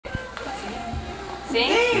See?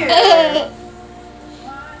 There.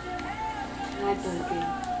 Hi, Pumpkin.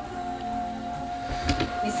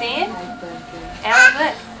 You see it? Hi, Pumpkin. Alan,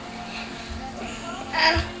 look.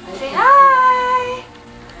 Say hi.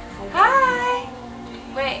 Hi.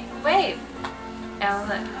 Wait, wave. Alan,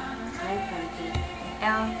 look. Hi, Pumpkin.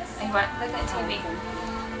 Alan, you want look at TV?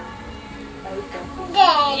 Hi, Pumpkin.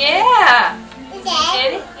 Yeah.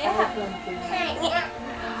 Jenny? Hi, Yeah. Pumpkin. Hi,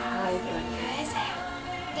 Pumpkin. Who's that?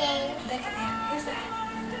 Look at that. Who's that?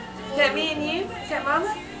 Is that me and you? Is that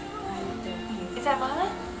Mama? Is that Mama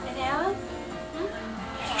and Alan?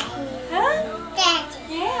 Huh?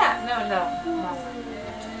 Yeah. No, no. Mama.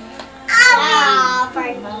 Oh,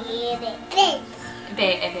 forget it.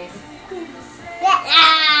 Baby. Daddy.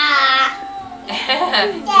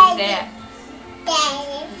 That?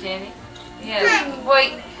 Daddy. Jenny? Yeah. Boy,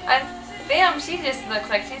 on film, she just looks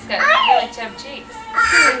like she's got really chub cheeks.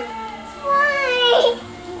 Why?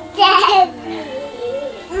 Daddy.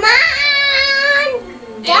 Mom.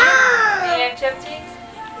 Do you have chub cheeks?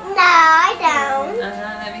 No, I don't.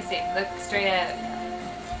 Let me see. Look straight at it.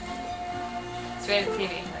 Straight at the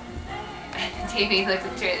TV. TV, look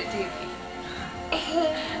straight at the TV.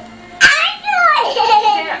 I know Sit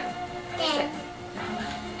it. down. Sit.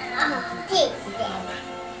 Oh, this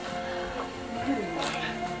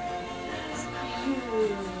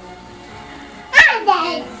I'm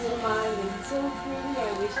Daddy. Smiling so pretty. I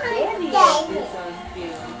wish Daddy had this on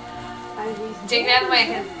film. I wish Take it out of the way.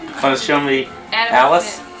 'Cause Want to show me Adam's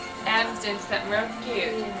Alice? Adam's doing something real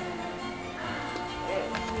cute.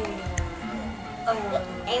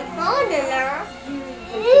 I'm holding her.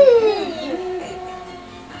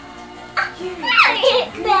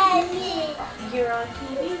 You're on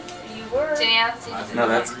TV. You were. Jenny, Alice, you just No,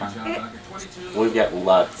 that's fine. We've got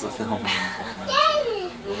lots of film.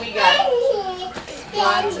 We got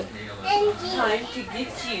lots of time to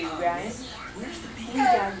get you, right? We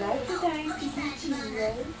got lots of time to get you,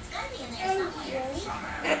 right?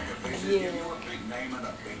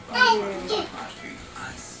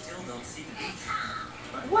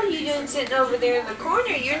 What are you doing sitting over there in the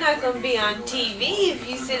corner? You're not going to be on TV if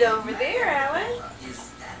you sit over there, Alan.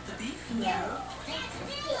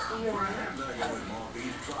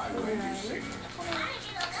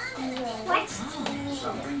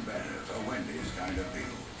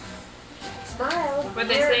 Smile. What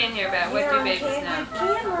they saying here about what do babies know?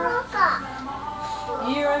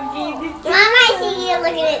 You're on Candy. Mom, I see you.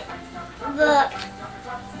 Look at it. Look.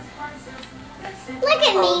 Look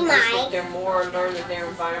at me, Mike. They're more learned in their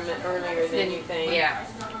environment earlier than you think. Yeah.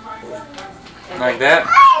 Like that?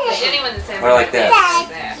 Anyone that's saying Or like that?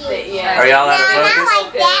 Yeah. Are y'all out of No, focus? not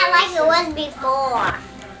like that, like it was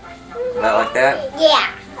before. Not like that? Yeah.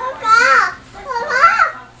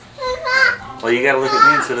 Well, you gotta look at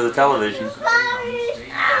me instead of the television.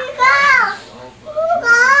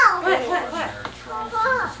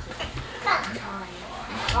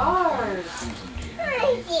 Cars.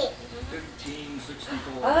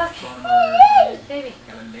 Baby. Baby.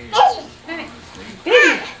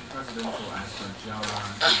 Baby.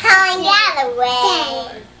 Going the other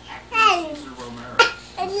way.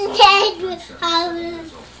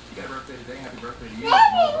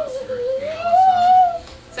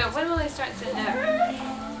 So when will they start sitting up?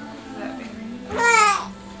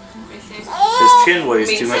 His chin weighs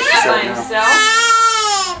too much to By sit now. himself.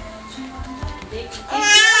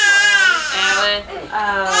 Alan.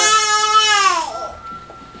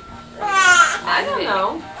 I don't know.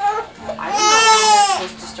 I don't know when they're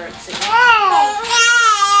supposed to start singing.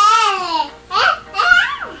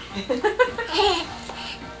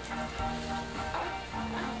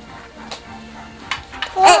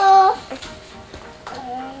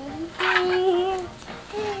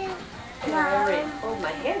 I already pulled my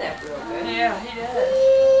hand up real good. Yeah, he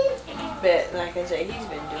does. But like I say, he's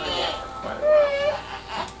been doing that for quite a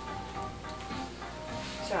while.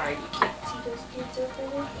 Sorry, you can't see those kids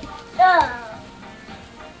over there?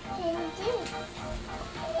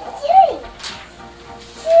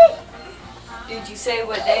 Did you say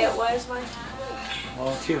what day it was, Mike?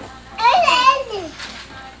 Well, it's you.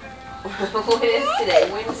 What is today?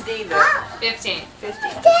 Wednesday the 15.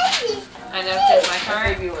 15th. I know because my car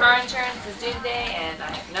insurance is due today and I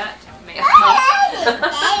have not made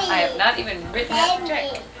I have not even written out the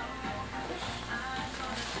check.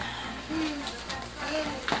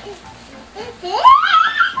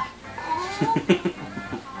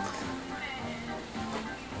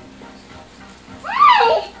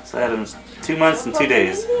 So Adam's 2 months and 2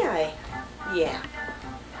 days. Yeah.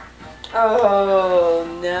 Oh,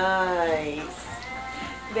 nice.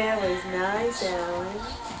 That was nice, Alan.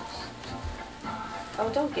 Oh,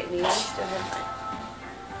 don't get me. I still have my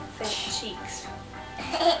fat cheeks.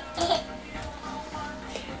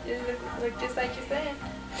 You look just like your son.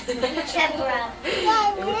 Chubba.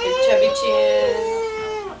 With the chubby chin.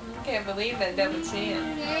 Can't believe that double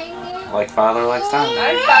chin. Like father, like son.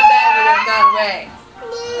 I thought that would have gone away.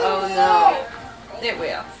 Oh It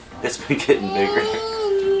will. It's been getting bigger.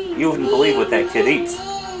 You wouldn't believe what that kid eats. no.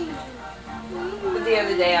 But the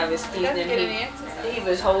other day I was feeding That's him. good in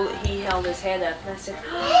exercise. He held his head up and I said,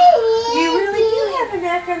 you really do have a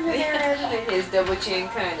neck under there. And his double chin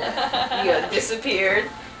kind of disappeared.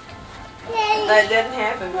 That doesn't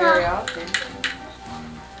happen very often.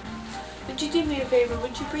 Would you do me a favor?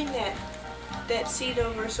 Would you bring that seat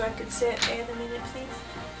over so I could sit Ann a minute, please?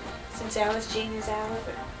 Since Alice Jean is out of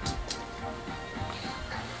it.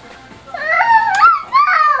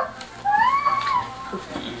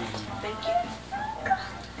 Thank you.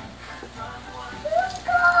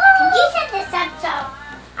 Can you set this up so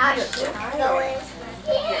I'll just go in?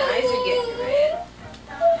 Your eyes are getting red.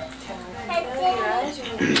 Your eyes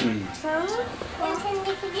are getting Huh?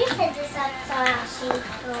 Cindy, could you set this up so I'll see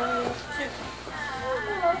go in?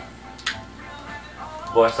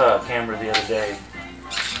 Boy, I saw a camera the other day.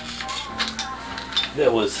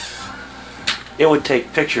 It would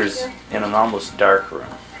take pictures in an almost dark room.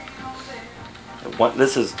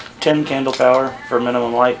 This is 10 candle power for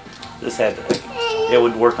minimum light. It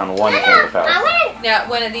would work on 1 candle power. Now,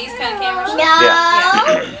 one of these kind of cameras?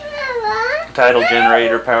 Yeah. Tidal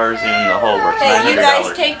generator powers in the whole works. Hey, you guys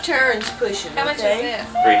 $900. take turns pushing, How much is okay? this?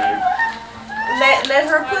 300. Let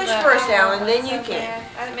her push first, Alan, then you can. Yeah,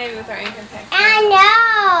 I think maybe with our income tax. I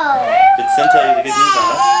know. Did Sin tell you the good news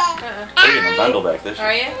on us? Uh-uh. We're getting a bundle back this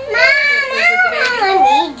Are year. you? With the baby? I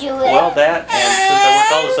need you. Well, that, and since I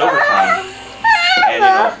worked all this overtime, and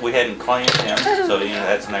we hadn't claimed him, so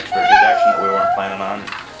that's an extra deduction that we weren't planning on.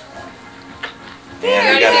 You And we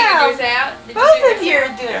already got figured yours out? Did you Both figure of you are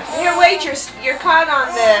yours doing. Yeah. Here, wait, you're caught on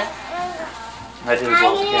the. I did as well as I I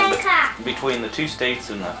can, need a car. but between the 2 states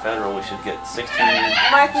and the federal, we should get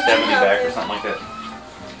Mike, would you 1670 help back or him? something like that.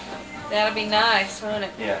 out? That'll be nice, won't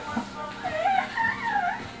it? Yeah.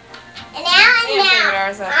 And Yeah, figured now,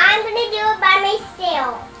 ours out. I'm going to do it by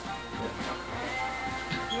myself.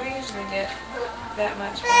 We usually get that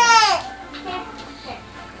much.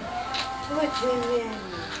 What's in there?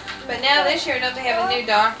 But now this year, don't they have a new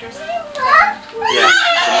doctor's? Yeah, the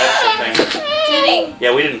medical thing. Jenny.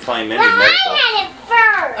 Yeah, we didn't claim any Well, medical. I had it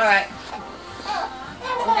first. Alright.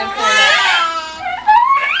 We're gonna put it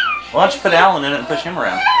out. Why don't you put Alan in it and push him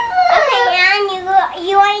around? Okay, now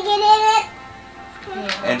you want to get in it?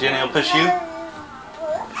 And Jenny will push you?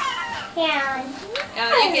 Yeah. Now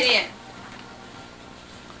you get in.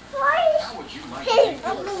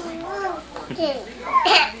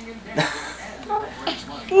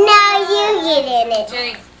 No, you get in it.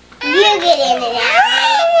 Jenny. You get in it,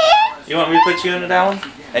 Alan. You want me to put you in it, Alan?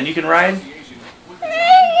 And you can ride? You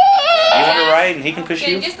want to ride and he can push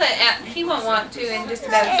Jenny, you? just let Al, he won't want to in just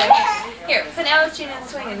about a second. Here, put Alice Jean in the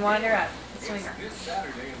swing and wind her up. Swing her.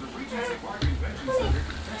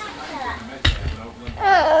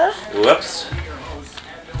 Whoops.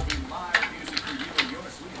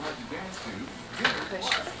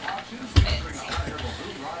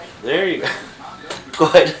 There you go. Go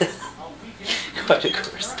ahead. Go ahead, of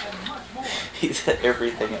course. He's hit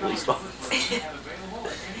everything at least once.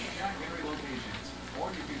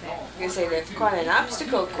 You say that's quite an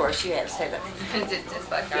obstacle course you have set up. It's just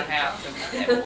like our house.